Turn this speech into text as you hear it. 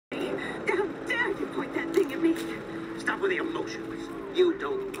You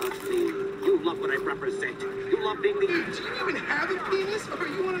don't love me. You love what I represent. You love being the... Do you even have a penis? Or are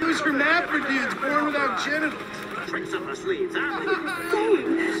you one of those hermaphrodites born without genitals? Tricks up our sleeves, huh?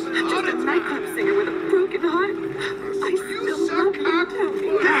 Same. Just a nightclub singer with a broken heart. I still love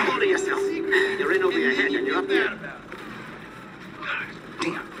you. Get hold of yourself. You're in over your head and you're up there.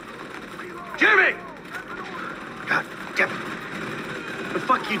 Damn. Jimmy! God damn it. What the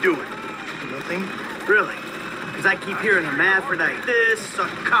fuck you doing? Nothing. Really? Because I keep hearing hermaphrodite this, a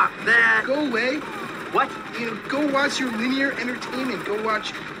cock that. Go away. What? You know, go watch your linear entertainment. Go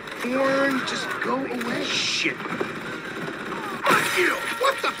watch porn. Just go away. Shit. Fuck you!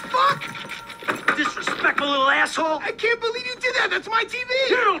 What the fuck? Disrespectful little asshole. I can't believe you did that. That's my TV.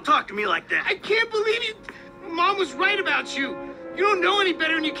 You don't talk to me like that. I can't believe you. Mom was right about you. You don't know any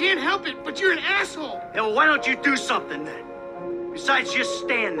better and you can't help it, but you're an asshole. Yeah, well, why don't you do something then? Besides just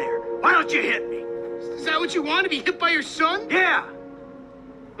stand there. Why don't you hit me? Is that what you want, to be hit by your son? Yeah.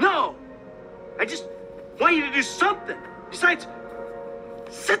 No. I just want you to do something. Besides,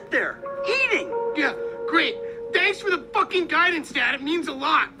 sit there, eating. Yeah, great. Thanks for the fucking guidance, Dad. It means a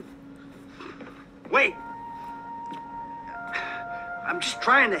lot. Wait. I'm just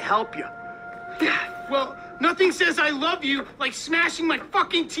trying to help you. Yeah, well, nothing says I love you like smashing my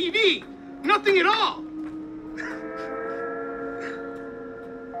fucking TV. Nothing at all.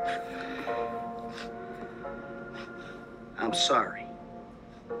 I'm sorry.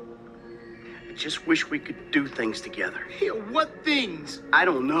 I just wish we could do things together. Yeah, what things? I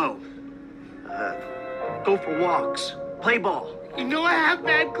don't know. Go for walks, play ball. You know I have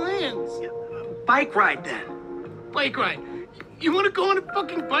bad glands. Bike ride then. Bike ride. You want to go on a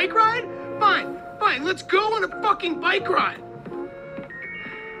fucking bike ride? Fine, fine. Let's go on a fucking bike ride.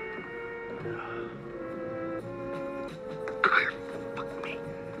 Fuck me.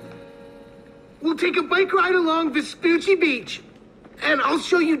 We'll take a bike ride along Vespucci Beach, and I'll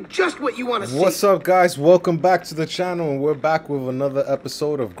show you just what you want to see. What's up, guys? Welcome back to the channel, and we're back with another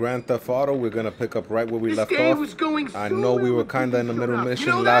episode of Grand Theft Auto. We're gonna pick up right where we left off. I know we were kind of in the middle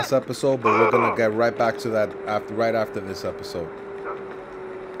mission last episode, but we're gonna get right back to that right after this episode.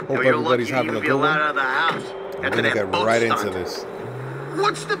 Hope everybody's having a good one. I'm gonna get right into this.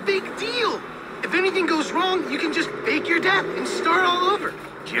 What's the big deal? If anything goes wrong, you can just fake your death and start all over.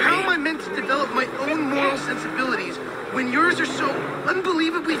 How am I meant to develop my own moral sensibilities when yours are so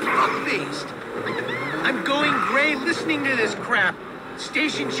unbelievably fuck-faced? I'm going gray listening to this crap.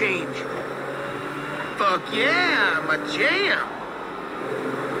 Station change. Fuck yeah, my jam.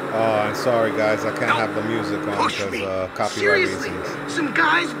 Oh, I'm sorry, guys. I can't have the music on because copyright reasons. Some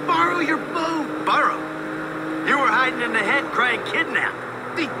guys borrow your boat. Borrow? You were hiding in the head crying kidnap.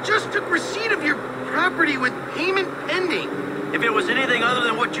 They just took receipt of your property with payment pending. If it was anything other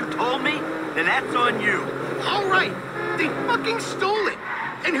than what you told me, then that's on you. All right. They fucking stole it.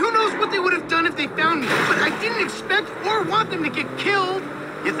 And who knows what they would have done if they found me. But I didn't expect or want them to get killed.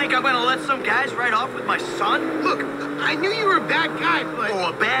 You think I'm gonna let some guys ride off with my son? Look, I knew you were a bad guy, but... Oh,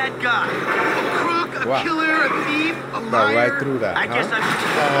 a bad guy. A crook, a killer, a thief, a liar. Got right through that, I guess I'm... Oh,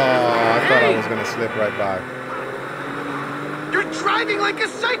 I thought I was gonna slip right by. You're driving like a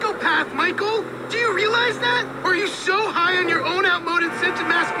psychopath, Michael! Do you realize that? Or are you so high on your own outmoded sense of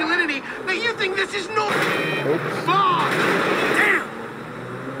masculinity that you think this is normal? Fuck! Damn!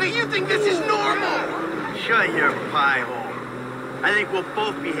 That you think this is normal! Shut your pie hole. I think we'll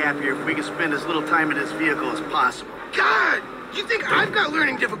both be happier if we can spend as little time in this vehicle as possible. God! You think I've got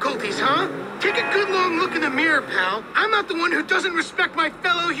learning difficulties, huh? Take a good long look in the mirror, pal. I'm not the one who doesn't respect my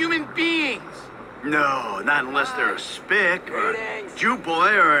fellow human beings. No, not unless they're a spick, or a Jew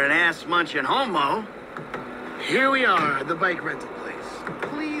boy, or an ass-munching homo. Here we are at the bike rental place.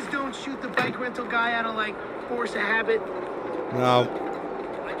 Please don't shoot the bike rental guy out of, like, force of habit. Now,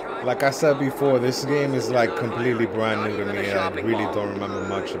 like I said before, this game is like completely brand new to me. I really don't remember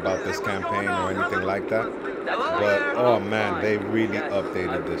much about this campaign or anything like that. But, oh man, they really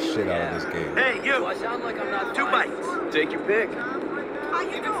updated the shit out of this game. Hey, you! 2 bites. Take your pick.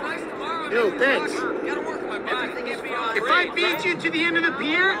 Yo, thanks. If I beat you to the end of the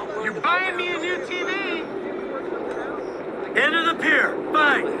pier, you're buying me a new TV. End of the pier,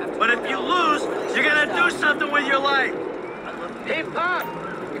 fine. But if you lose, you're gonna do something with your life. Hey, Pop,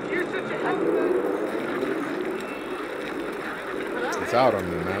 if you're such a helpful... It's out on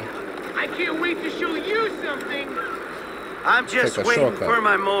me, man. I can't wait to show you something. I'm just waiting for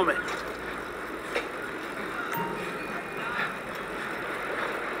my moment.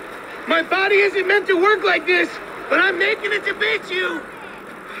 My body isn't meant to work like this, but I'm making it to beat you.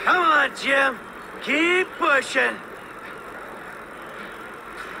 Come on, Jim. Keep pushing.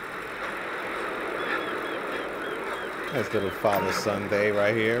 Nice little father-son day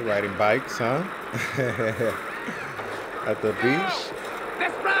right here, riding bikes, huh? At the beach.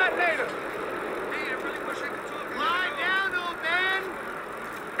 Let's ride later. Lie down, old man.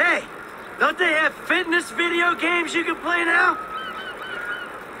 Hey, don't they have fitness video games you can play now?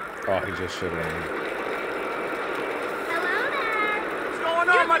 Oh, he just shit on me. Hello there. What's going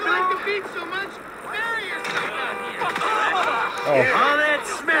on, my You like dude? the beach so much? Bury yourself out here. Oh, All that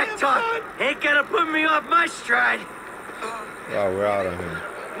smack talk ain't gonna put me off my stride. oh, we're out on him.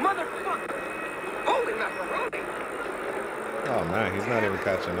 Motherfucker. Holy macaroni. Oh man, he's not even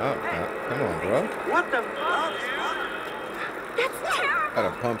catching up. Come on, bro. What the fuck? That's terrible.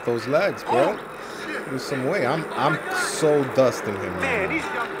 Gotta pump those legs, bro. Lose some weight. I'm so dusting him, Man, man. these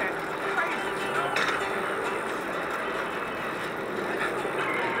young cats crazy.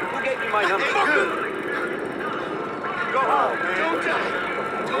 Who gave you my number? Go home, man. Don't tell him.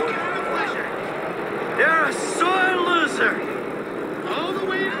 Don't give him the pleasure. You're a sore loser. All the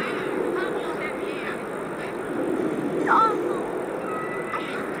way to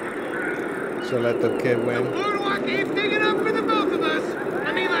So let the kid win. boardwalk ain't big enough for the both of us.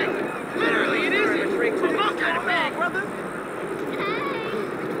 I mean, like, literally, it isn't. We're both kind of big, brother.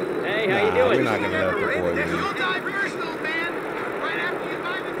 Hey, Nah, we're not gonna let the boy win. You'll die first, old man. Right after you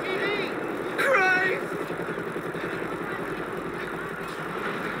buy the TV. Christ!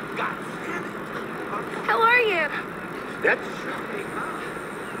 how are you? That's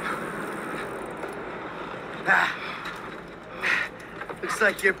Looks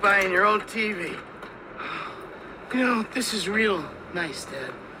like you're buying your own TV. You know, this is real nice,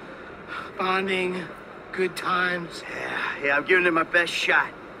 Dad. Bonding, good times. Yeah, I'm giving it my best shot.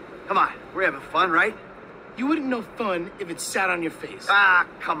 Come on, we're having fun, right? You wouldn't know fun if it sat on your face. Ah,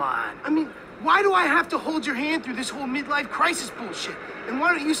 come on. I mean, why do I have to hold your hand through this whole midlife crisis bullshit? And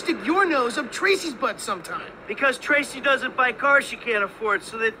why don't you stick your nose up Tracy's butt sometime? Because Tracy doesn't buy cars she can't afford,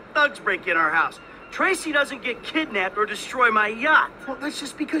 so that thugs break in our house. Tracy doesn't get kidnapped or destroy my yacht. Well, that's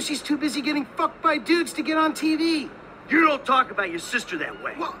just because she's too busy getting fucked by dudes to get on TV. You don't talk about your sister that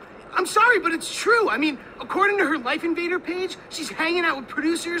way. Well, I'm sorry, but it's true. I mean, according to her Life Invader page, she's hanging out with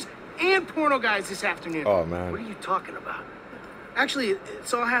producers and porno guys this afternoon. Oh What man. are you talking about? Actually,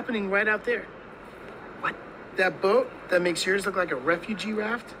 it's all happening right out there. What? That boat that makes yours look like a refugee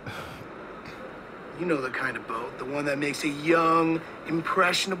raft? You know the kind of boat, the one that makes a young,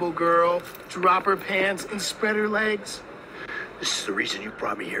 impressionable girl drop her pants and spread her legs. This is the reason you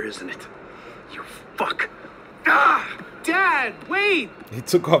brought me here, isn't it? You fuck. Ah! Dad, wait! He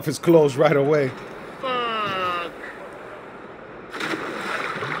took off his clothes right away. Fuck.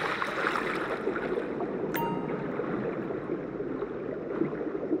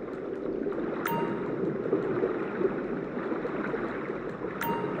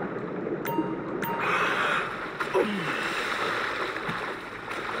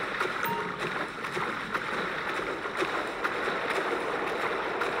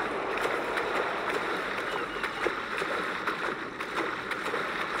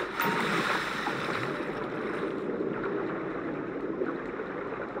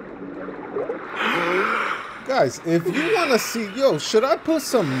 Guys, if you want to see, yo, should I put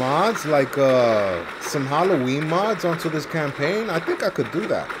some mods, like some Halloween mods onto this campaign? I think I could do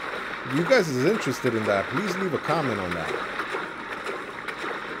that. If you guys is interested in that, please leave a comment on that.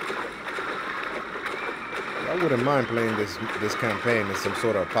 I wouldn't mind playing this campaign in some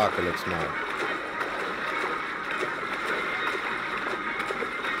sort of apocalypse mod.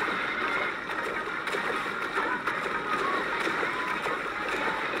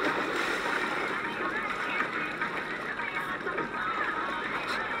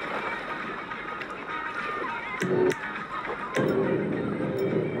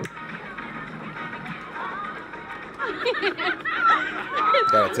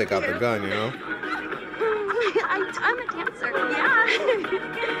 Gotta take out the gun, you know? I'm a dancer. Yeah.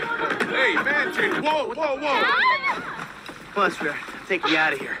 Hey, man, Jake, whoa. Dad? Come on, sweetheart. Take me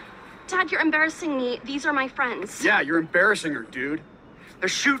out of here. Dad, you're embarrassing me. These are my friends. Yeah, you're embarrassing her, dude. They're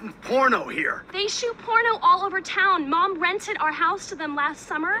shooting porno here. They shoot porno all over town. Mom rented our house to them last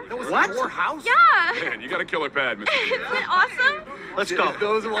summer. What? Your house? Yeah. Man, you got a killer pad, Mr. Isn't it awesome? Let's go.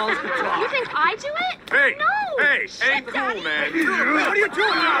 Those walls can You talk. think I do it? Hey! No. Hey! Shit, Ain't cool, Daddy. man. What are you doing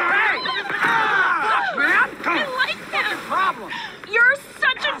now? Hey! Man! I like him. Problem. You're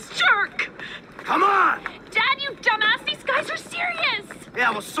such a jerk. Come on. Dad, you dumbass. These guys are serious.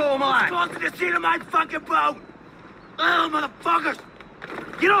 Yeah, well, so am I. Go to the seat of my fucking boat. Oh, motherfuckers.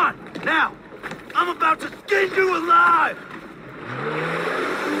 Get on, now. I'm about to skin you alive.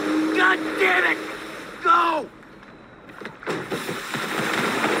 God damn it. Go.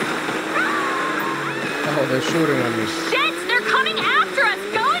 Oh, they're shooting at me. Shit! They're coming after us!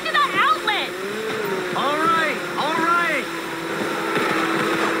 Go into the outlet! All right, all right.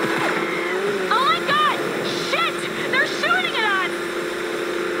 Oh my god! Shit! They're shooting at us!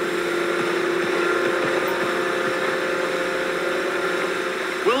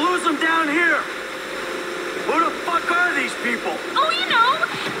 We'll lose them down here. Who the fuck are these people? Oh, you know!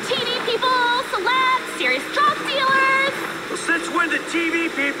 TV people, celebs, serious drug dealers! Well, since when did TV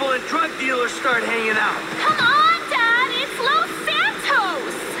people and drug dealers start hanging out? Come on, Dad! It's Los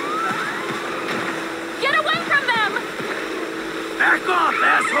Santos! Get away from them! Back off,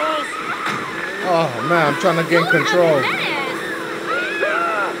 assholes! Oh man, I'm trying to gain control. I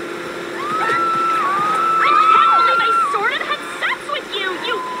can't believe I sort of had sex with you,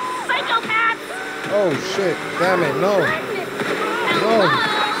 you psychopaths! Oh shit, damn it, no. Hello?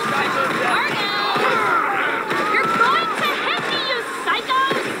 Margo! You're going to hit me, you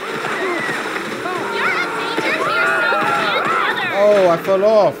psychos! You're a danger to yourself and others! Oh, I fell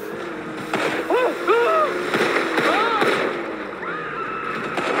off.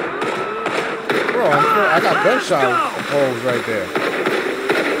 Bro, I got gunshot holes right there.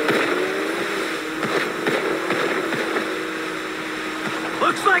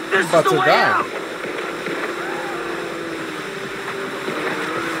 Looks like this About is the to way die. out.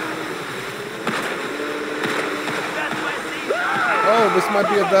 Oh, this might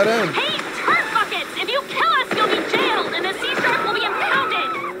be a dead end. Hey, turd buckets! If you kill us, you'll be jailed, and the sea shark will be impounded!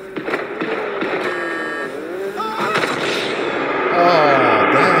 Oh,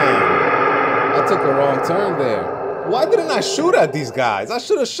 damn. I took a wrong turn there. Why didn't I shoot at these guys? I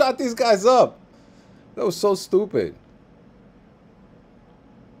should have shot these guys up. That was so stupid.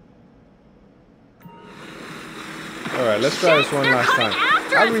 Alright, let's try this one last time.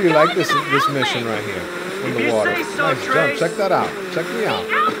 I really like this mission right here. In the water. Nice jump. Check that out. Check me out.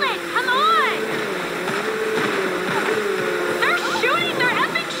 The outlet! Come on! They're shooting! They're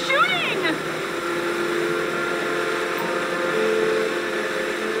effing shooting!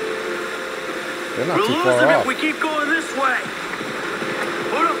 They're not We'll too lose far them off. if we keep going this way.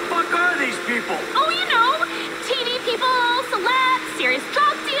 Who the fuck are these people? Oh, you know! TV people, celebs, serious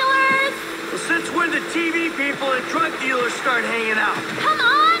drug dealers! Well, since when did TV people and drug dealers start hanging out? Come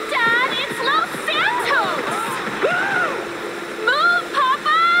on, Dad! It's Los Santos! Move,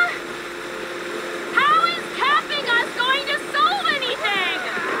 Papa! How is capping us going to solve anything?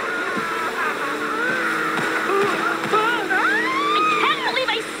 I can't believe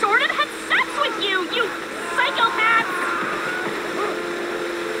I sort of had sex with you, you psychopaths!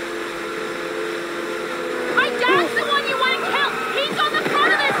 My dad's the one you want to kill! He's on the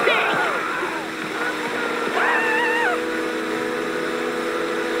front of this thing!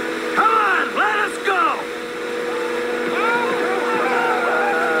 Come on, let us go!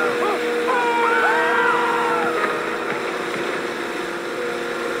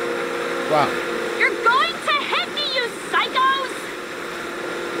 Wow. You're going to hit me, you psychos!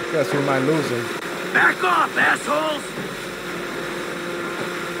 Guess we might lose him. Back off, assholes!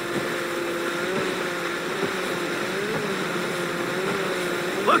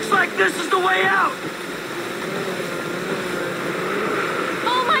 Looks like this is the way out!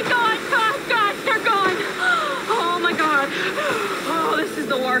 Oh my god! Oh god, they're gone! Oh my god! Oh, this is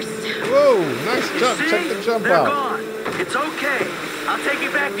the worst. Whoa, nice jump. See? Check the jump They're out. gone. It's okay. I'll take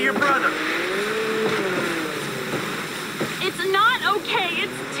you back to your brother. It's not okay.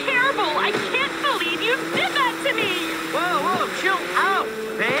 It's terrible. I can't believe you did that to me. Whoa, whoa, chill out,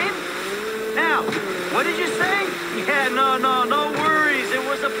 babe. Now, what did you say? Yeah, no worries. It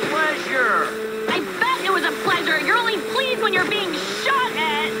was a pleasure. I bet it was a pleasure. You're only pleased when you're being shot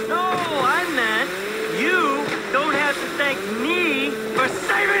at. No, I meant you don't have to thank me for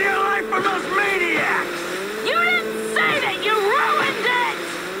saving your life from those maniacs. You didn't say that. You ruined it.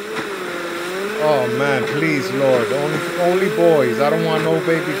 Oh man, please, Lord. Only boys. I don't want no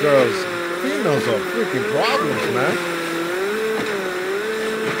baby girls. Females are freaking problems, man.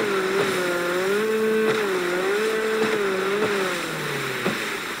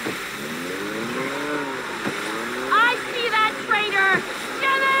 I see that traitor.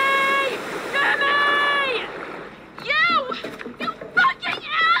 Jimmy! Jimmy! You fucking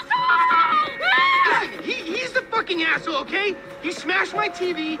asshole! He's the fucking asshole, okay? He smashed my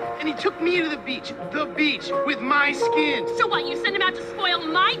TV and he took me to the beach. The beach with my skin. So what, you sent him out to spoil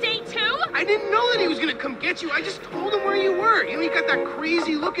my date too? I didn't know that he was gonna come get you. I just told him where you were. You know, he got that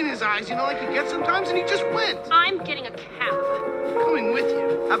crazy look in his eyes, you know, like he gets sometimes, and he just went. I'm getting a cab. Coming with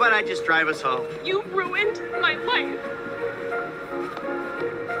you. How about I just drive us home? You ruined my life.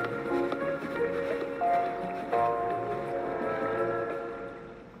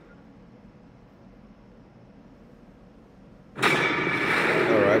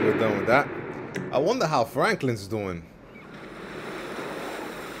 with that. I wonder how Franklin's doing.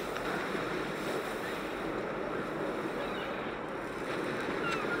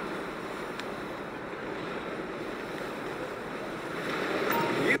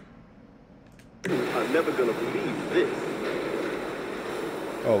 I'm never gonna believe this.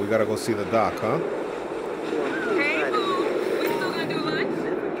 Oh, we gotta go see the doc, huh? Hey, boo. We still gonna do lunch?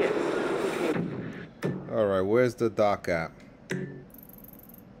 Alright, where's the doc at?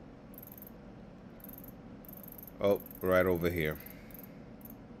 Oh, right over here.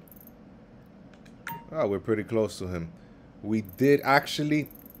 Oh, we're pretty close to him. We did actually...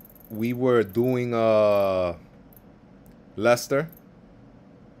 We were doing Lester.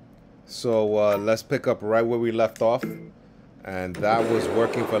 So let's pick up right where we left off. And that was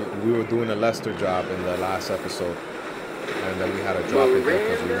working for... We were doing a Lester job in the last episode. And then we had to drop it there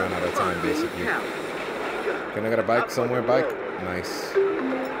because we ran out of time, basically. Can I get a bike somewhere? Bike? Nice.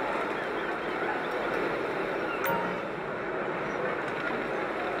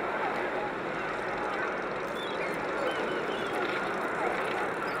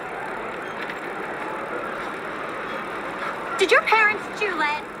 Did your parents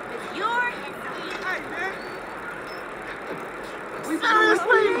Juliet with your history?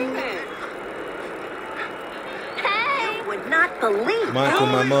 Hey, man. Hey! Would not believe. Michael,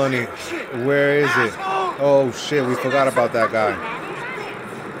 my money. Where is it? Oh, shit. We forgot about that guy.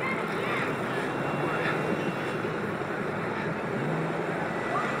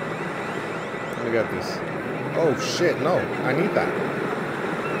 Let me get this. Oh, shit. No. I need that.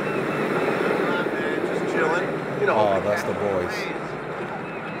 Just chilling. You know. Oh, that's the boys.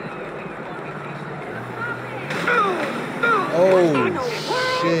 Oh,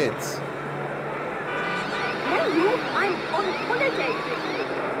 shit. Hey, you, I'm on holiday.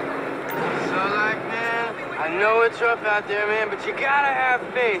 So, like, man, I know it's rough out there, man, but you gotta have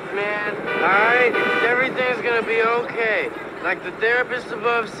faith, man. Alright? Everything's gonna be okay. Like the therapist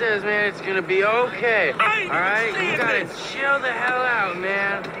above says, man, it's gonna be okay. Alright? You gotta chill the hell out,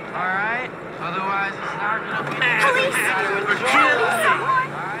 man. Alright? Otherwise, it's not gonna be Police! You gotta enjoy Help me, life. someone!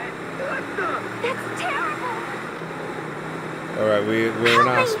 Alright? That's terrible. Alright, we're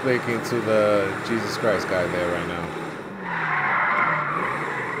not speaking to the Jesus Christ guy there right now.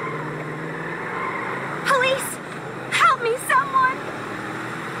 Police! Help me, someone!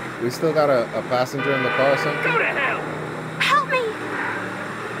 We still got a passenger in the car or something? Go to hell! Help me!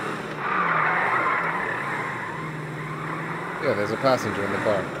 Yeah, there's a passenger in the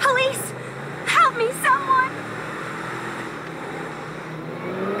car. Police! Help me, someone!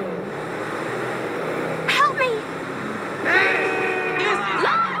 Help me!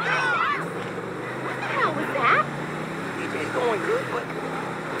 What the hell was that? DJ's going good, but...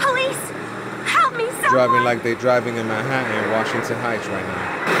 Police! Help me, someone! Driving like they're driving in Manhattan, Washington Heights right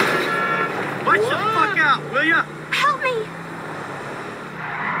now. Watch the fuck out, will ya? Help me!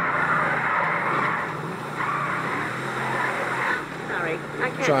 Sorry, I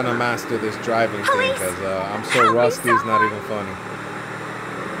can't. Trying to master this driving thing Police! because I'm Help so me, rusty, it's not someone! even funny.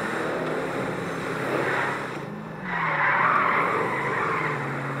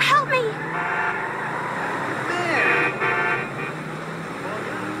 Help me!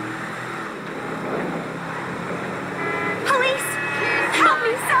 Police! Help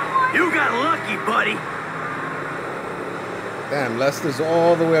me, someone! You got lucky, buddy. Damn, Lester's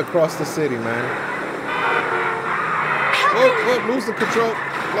all the way across the city, man. Help Oh, me! oh, lose the control.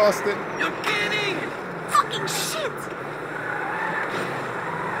 Lost it. You're kidding! Fucking shit!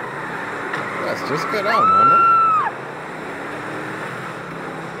 Let's just get out, mama.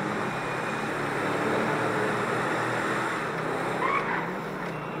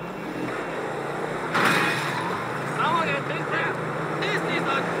 Someone get this down. This is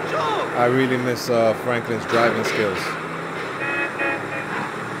a joke! I really miss Franklin's driving skills.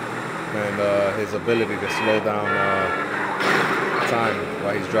 And his ability to slow down time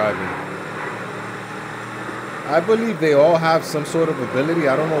while he's driving. I believe they all have some sort of ability.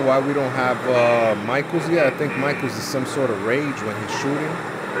 I don't know why we don't have Michael's yet. I think Michael's is some sort of rage when he's shooting.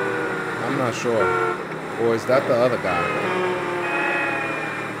 I'm not sure. Or is that the other guy?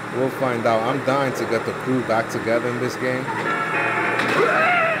 We'll find out. I'm dying to get the crew back together in this game.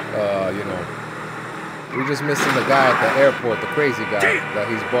 You know. We're just missing the guy at the airport, the crazy guy, that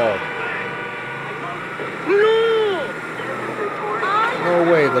he's bald.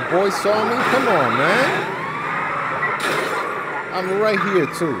 No way, the boy saw me? Come on, man. I'm right here,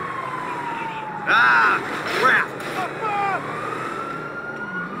 too. Ah, crap!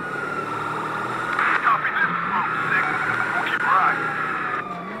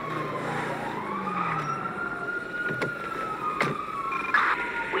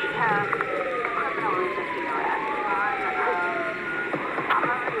 We have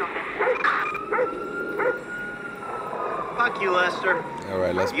Thank you, Lester. All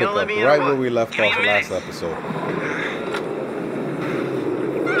right, let's pick up right where we left off last episode.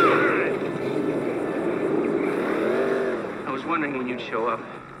 I was wondering when you'd show up.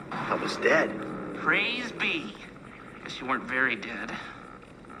 I was dead. Praise be. Guess you weren't very dead.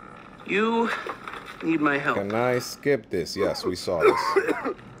 You need my help. Can I skip this? Yes, we saw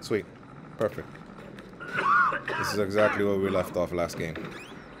this. Sweet. Perfect. This is exactly where we left off last game.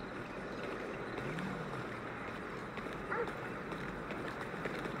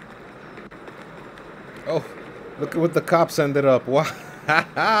 Oh, look at what the cops ended up.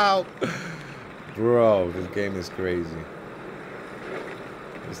 Wow. Bro, this game is crazy.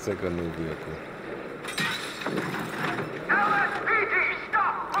 Let's take a new vehicle.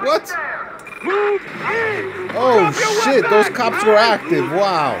 What? Move in! Oh shit, those cops were active.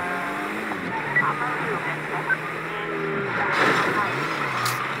 Wow.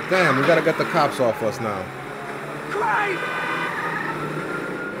 Damn, we gotta get the cops off us now. Christ!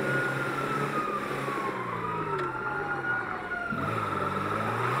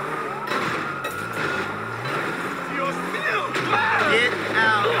 Get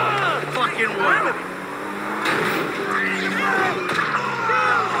out fucking way.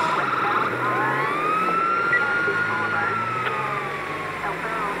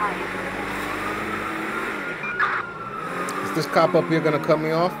 Is this cop up here gonna cut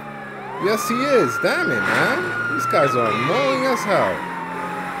me off? Yes, he is. Damn it, man. These guys are annoying as hell.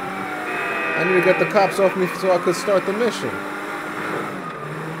 I need to get the cops off me so I could start the mission.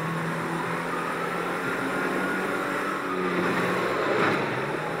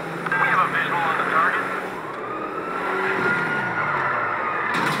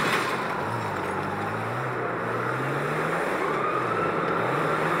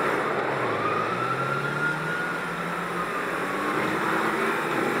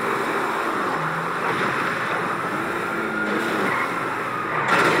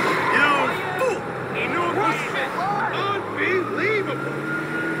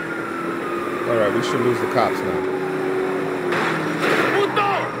 Alright, we should lose the cops now.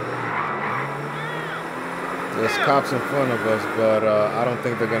 There's cops in front of us, but I don't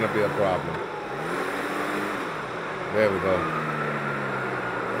think they're going to be a problem. There we go.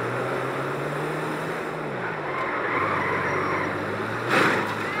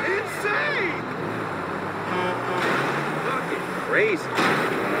 Insane! Fucking crazy.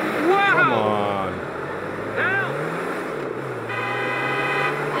 Wow! Come on. Down!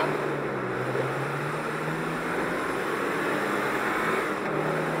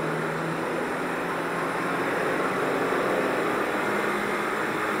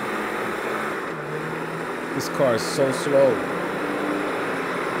 This car is so slow.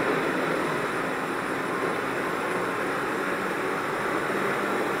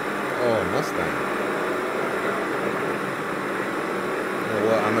 Oh, Mustang. You know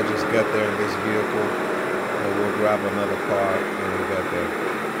what? I'm gonna just get there in this vehicle, and we'll grab another car when we get there.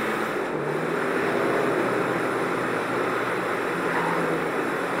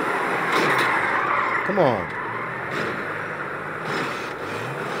 Come on.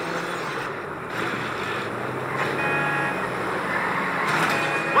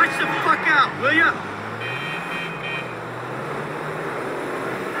 Watch the fuck out, will ya?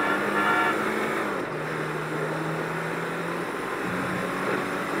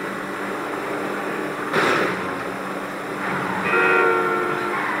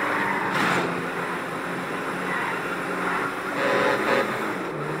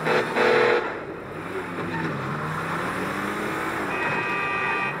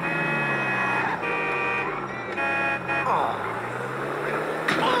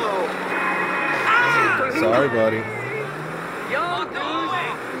 Sorry, buddy. Yo,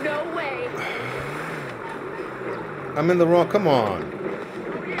 no way. I'm in the wrong. Come on.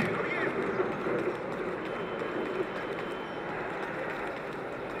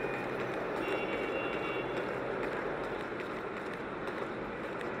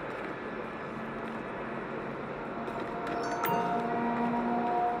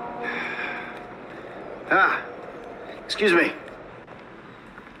 Excuse me.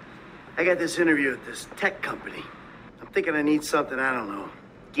 I got this interview at this tech company. I'm thinking I need something, I don't know,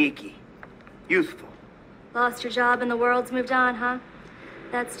 geeky, youthful. Lost your job and the world's moved on, huh?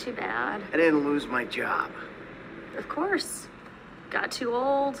 That's too bad. I didn't lose my job. Of course. Got too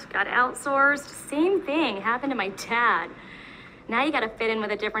old, got outsourced. Same thing happened to my dad. Now you gotta fit in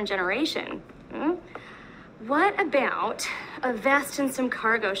with a different generation. Hmm? What about a vest and some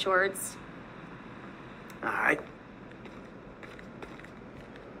cargo shorts? All right.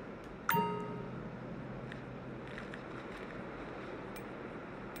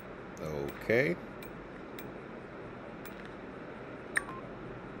 Okay.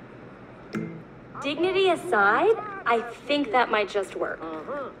 Dignity aside, I think that might just work.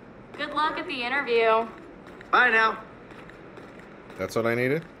 Good luck at the interview. Bye now. That's what I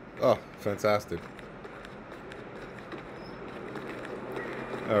needed? Oh, fantastic.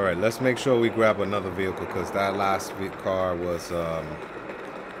 Alright, let's make sure we grab another vehicle because that last car was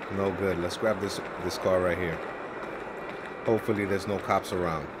no good. Let's grab this car right here. Hopefully there's no cops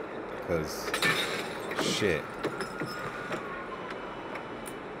around because shit.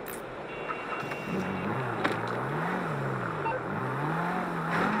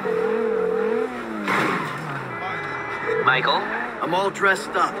 Michael? I'm all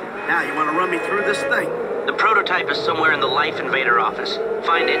dressed up. Now, you want to run me through this thing? The prototype is somewhere in the Life Invader office.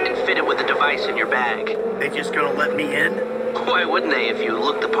 Find it and fit it with the device in your bag. They just gonna let me in? Why wouldn't they if you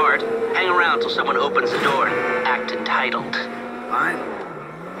look the part? Hang around till someone opens the door and act entitled. Fine.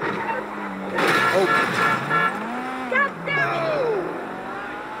 Oh.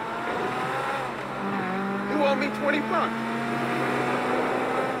 You owe me $20.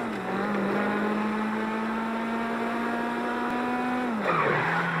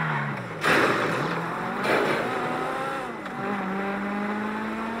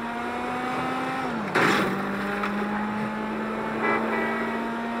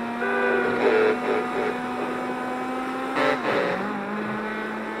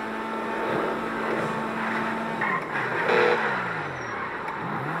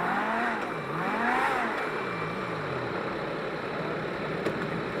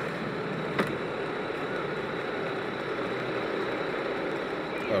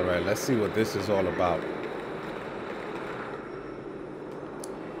 Alright, let's see what this is all about.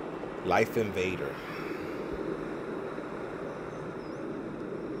 Life Invader.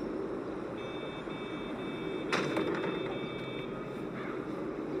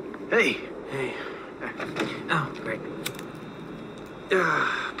 Hey. Hey. Oh, great.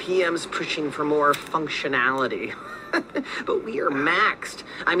 PM's pushing for more functionality. But we are maxed.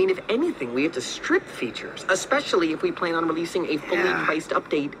 I mean, if anything, we have to strip features, especially if we plan on releasing a fully priced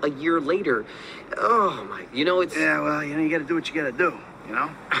update a year later. Oh my, it's... Yeah, well, you gotta do what you gotta do,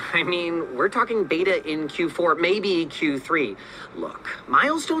 I mean, we're talking beta in Q4, maybe Q3. Look,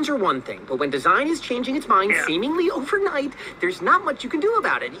 milestones are one thing, but when design is changing its mind seemingly overnight, there's not much you can do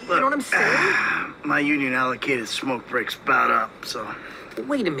about it. You know what I'm saying? My union allocated smoke breaks about up, so...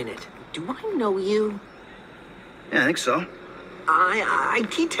 Wait a minute. Do I know you? Yeah, I think so.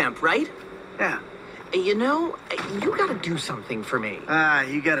 IT temp, right? Yeah. You gotta do something for me.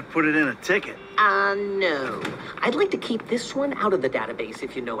 You gotta put it in a ticket. No. I'd like to keep this one out of the database,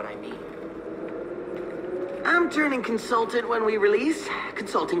 if you know what I mean. I'm turning consultant when we release.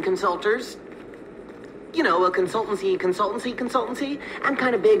 Consulting consulters. A consultancy. I'm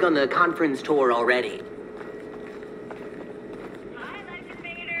kind of big on the conference tour already. Hi, Life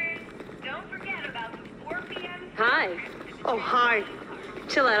Invaders. Don't forget about the 4 p.m. Hi. Oh, hi.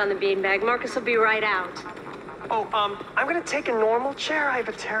 Chill out on the beanbag. Marcus will be right out. Oh, I'm gonna take a normal chair. I have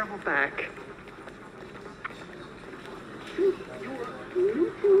a terrible back.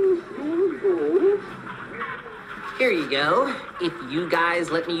 Here you go. If you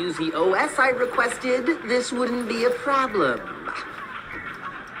guys let me use the OS I requested, this wouldn't be a problem.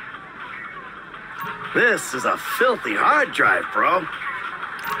 This is a filthy hard drive, bro.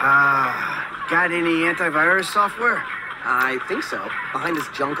 Got any antivirus software? I think so. Behind this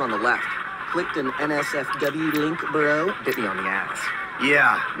junk on the left. Clicked an NSFW link, bro. Bit me on the ass.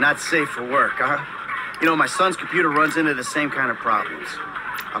 Yeah, not safe for work, huh? My son's computer runs into the same kind of problems.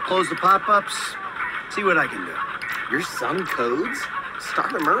 I'll close the pop-ups, see what I can do. Your son codes?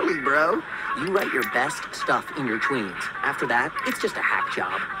 Start him early, bro. You write your best stuff in your tweens. After that, it's just a hack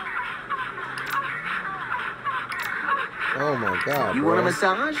job. Oh my god, You bro. want a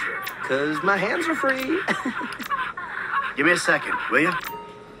massage? 'Cause my hands are free. Give me a second, will you?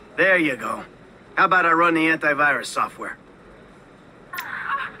 There you go. How about I run the antivirus software?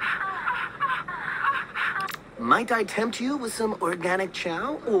 Might I tempt you with some organic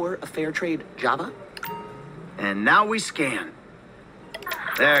chow or a fair trade Java? And now we scan.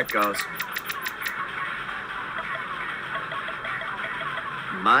 There it goes.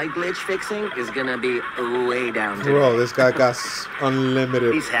 My glitch fixing is gonna be way down today. Bro, this guy got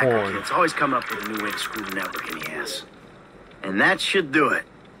unlimited These hacker porn. kids always come up with a new way to screw the network in the ass. And that should do it.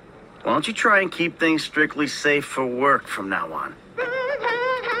 Why don't you try and keep things strictly safe for work from now on?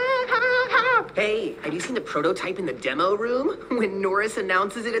 Hey, have you seen the prototype in the demo room? When Norris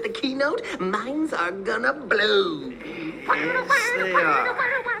announces it at the keynote, minds are gonna blow. Yes, they are.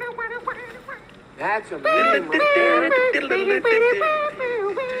 That's a million right there.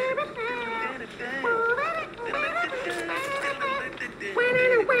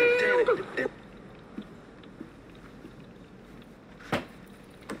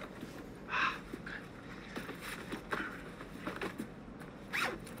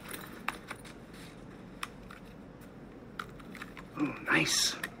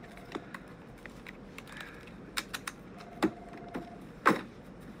 Nice.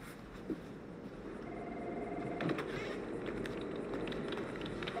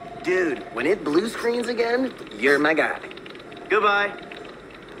 Dude, when it blue screens again, you're my guy. Goodbye.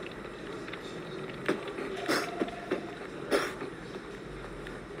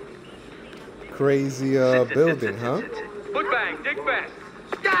 Crazy building, huh? Foot bang, dig fast.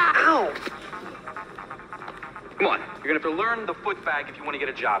 Ow! Come on, you're gonna have to learn the foot bag if you want to get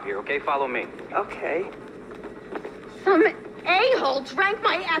a job here, okay? Follow me. Okay. Some a-hole drank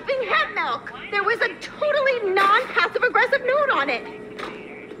my effing hemp milk. There was a totally non-passive-aggressive note on it.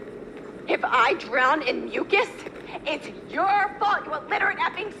 If I drown in mucus, it's your fault, you illiterate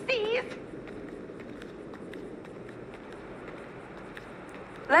effing C's.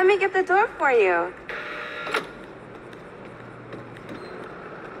 Let me get the door for you.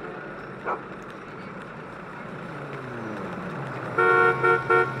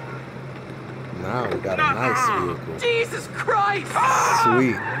 Now we got a nice vehicle. Jesus Christ!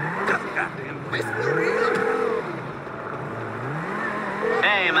 Sweet.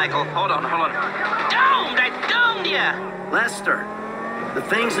 Hey, Michael, hold on. Domed! I domed ya! Lester, the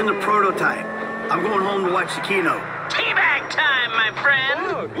thing's in the prototype. I'm going home to watch the keynote. Teabag time, my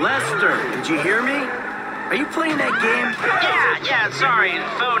friend! Lester, did you hear me? Are you playing that game? Yeah, sorry, the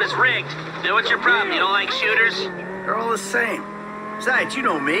phone is rigged. Now, what's your problem? You don't like shooters? They're all the same. Besides, you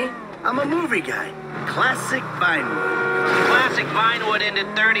know me. I'm a movie guy. Classic Vinewood. Classic Vinewood ended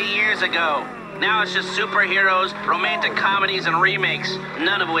 30 years ago. Now it's just superheroes, romantic comedies, and remakes,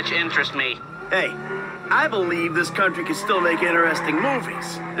 none of which interest me. Hey, I believe this country can still make interesting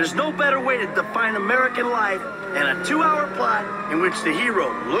movies. There's no better way to define American life than a 2-hour plot in which the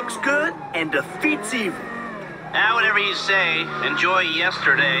hero looks good and defeats evil. Whatever you say, enjoy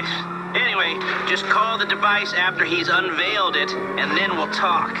yesterday. Anyway, just call the device after he's unveiled it, and then we'll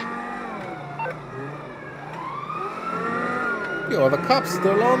talk. Yo, are the cops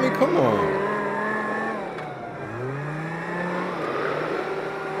still on me? Come on.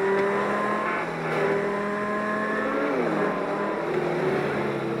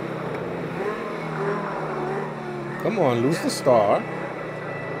 Come on, lose the star.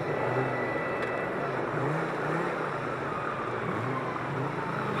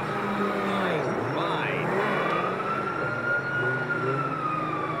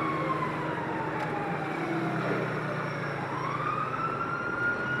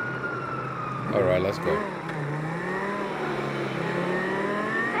 All right, let's go.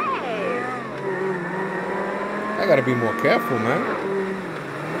 Hey! I gotta be more careful, man.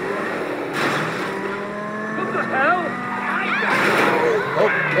 What the hell? Oh.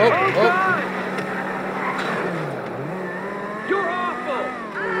 You're awful!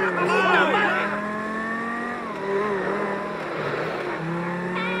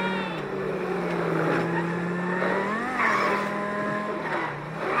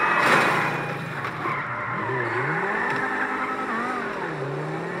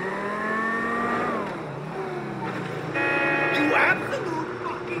 You absolute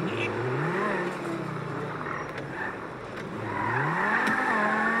fucking idiot.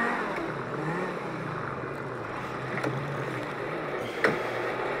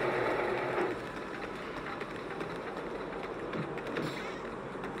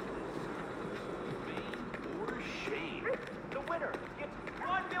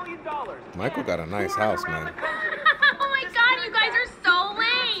 Michael got a nice house, man. Oh my god, you guys are so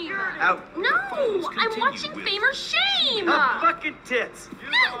lame! Out. No! I'm watching Fame or Shame! Fucking tits.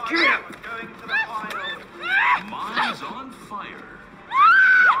 Come here. Mine's on fire.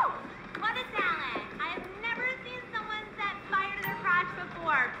 What a talent. I've never seen someone set fire to their crotch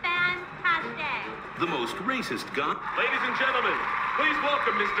before. Fantastic. The most racist gun. Ladies and gentlemen, please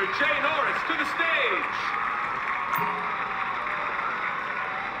welcome Mr. Jay Norris to the stage.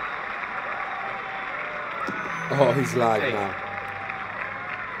 Oh, he's live now.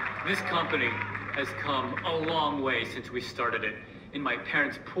 This company has come a long way since we started it in my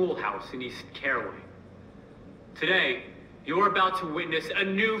parents' pool house in East Caraway. Today, you're about to witness a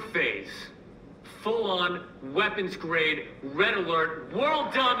new phase. Full-on, weapons-grade, red alert,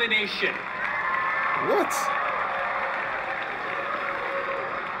 world domination. What?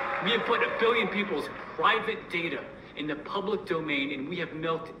 We have put 1 billion people's private data in the public domain, and we have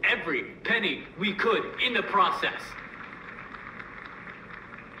milked every penny we could in the process.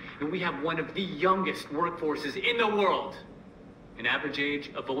 And we have one of the youngest workforces in the world. An average age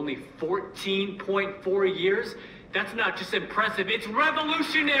of only 14.4 years. That's not just impressive, it's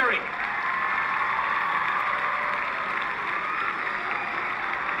revolutionary.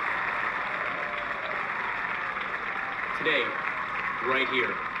 Today, right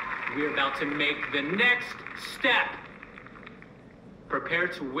here. We're about to make the next step. Prepare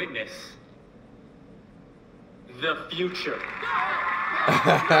to witness the future.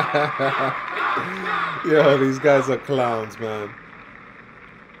 Yo, these guys are clowns, man.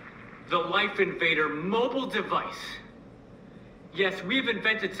 The Life Invader mobile device. Yes, we've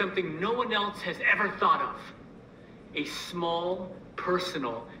invented something no one else has ever thought of. A small,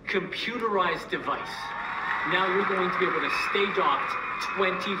 personal, computerized device. Now you're going to be able to stay docked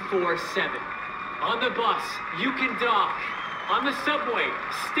 24/7. On the bus, you can dock. On the subway,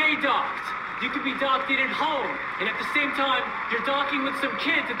 stay docked. You could be docked in at home, and at the same time, you're docking with some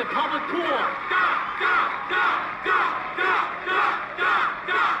kids at the public pool.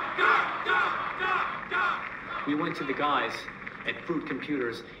 We went to the guys at Fruit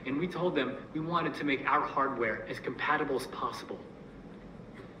Computers, and we told them we wanted to make our hardware as compatible as possible.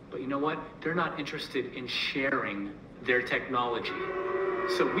 But you know what? They're not interested in sharing their technology.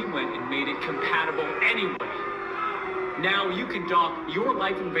 So we went and made it compatible anyway. Now you can dock your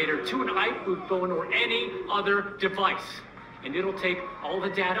Life Invader to an iFood phone or any other device. And it'll take all the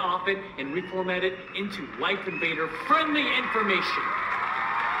data off it and reformat it into Life Invader friendly information.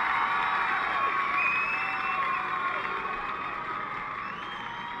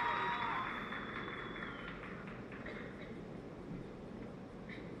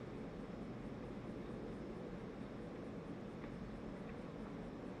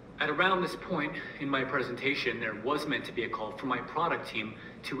 At around this point in my presentation, there was meant to be a call from my product team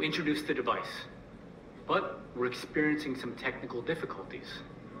to introduce the device. But we're experiencing some technical difficulties.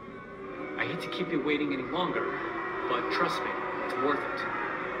 I hate to keep you waiting any longer, but trust me, it's worth it.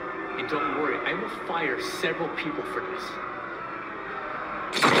 And don't worry, I will fire several people for this.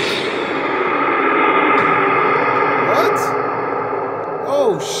 What?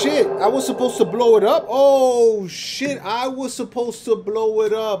 Oh shit, I was supposed to blow it up? Oh shit, I was supposed to blow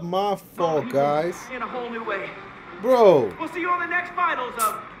it up. My fault, guys. In a whole new way. Bro. We'll see you on the next finals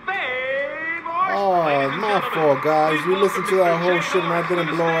of Babe or Oh, it's my fault, guys. We listened to that whole shit and I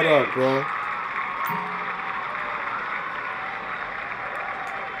didn't blow it up, bro.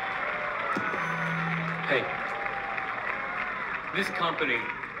 Hey, this company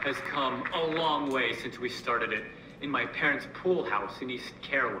has come a long way since we started it in my parents' pool house in East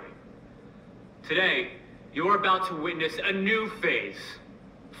Caraway. Today, you're about to witness a new phase.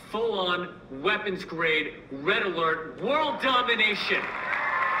 Full-on, weapons-grade, red alert, world domination.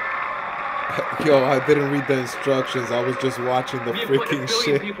 Yo, I didn't read the instructions. I was just watching the freaking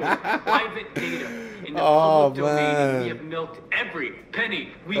shit. Private data in the Oh, public domain, and we man. have milked every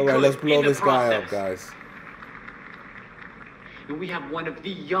penny we All right, could let's blow in the this guy up, process. guys. And we have one of the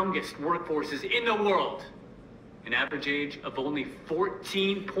youngest workforces in the world. An average age of only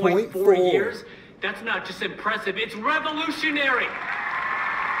 14.4 years. That's not just impressive, it's revolutionary.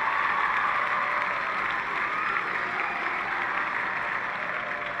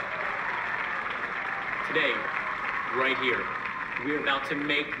 Today, right here, we're about to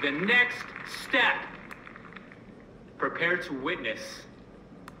make the next step. Prepare to witness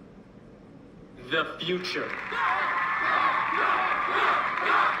the future.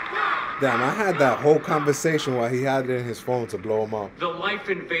 Damn, I had that whole conversation while he had it in his phone to blow him up. The Life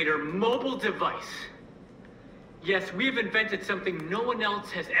Invader mobile device. Yes, we've invented something no one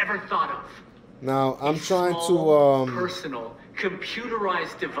else has ever thought of. Now, I'm trying Small, to, personal,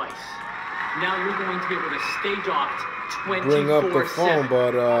 computerized device. Now you're going to be able to stay docked 24/7. bring up the phone,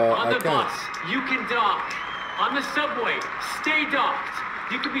 but On I the can't. bus, you can dock. On the subway, stay docked.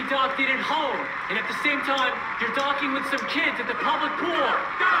 You could be docked in at home, and at the same time, you're docking with some kids at the public pool.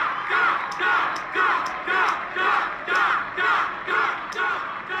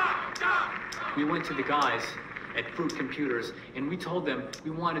 We went to the guys at Fruit Computers, and we told them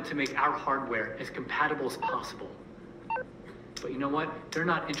we wanted to make our hardware as compatible as possible. But you know what? They're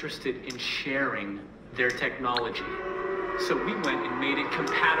not interested in sharing their technology. So we went and made it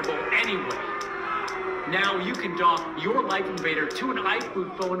compatible anyway. Now you can dock your Life Invader to an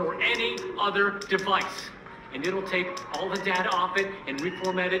iFood phone or any other device. And it'll take all the data off it and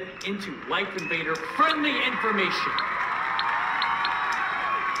reformat it into Life Invader friendly information.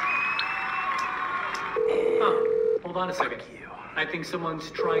 Huh, hold on a second. I think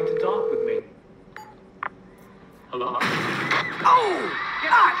someone's trying to dock with me. Hello? Oh!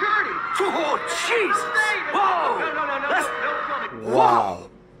 Get security! Oh, Jesus! Whoa! Wow.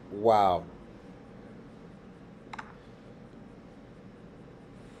 Wow.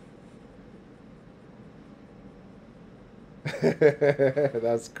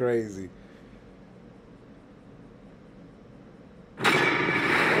 That's crazy.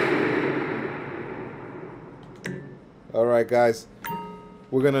 All right, guys.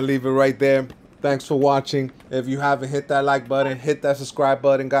 we're going to leave it right there. Thanks for watching. If you haven't hit that like button, hit that subscribe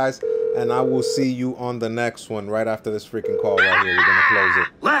button, guys. And I will see you on the next one right after this freaking call right here. We're going to close it.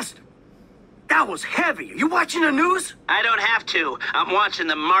 Lest, that was heavy. Are you watching the news? I don't have to. I'm watching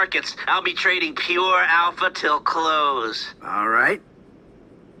the markets. I'll be trading pure alpha till close. All right.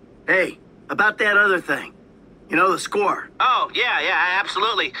 Hey, about that other thing. You know, the score. Oh, yeah,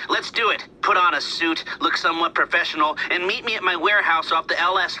 absolutely. Let's do it. Put on a suit, look somewhat professional, and meet me at my warehouse off the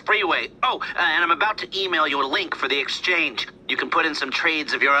LS freeway. Oh, and I'm about to email you a link for the exchange. You can put in some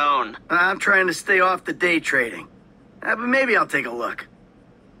trades of your own. I'm trying to stay off the day trading. But maybe I'll take a look.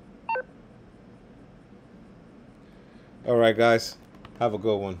 All right, guys. Have a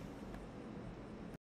good one.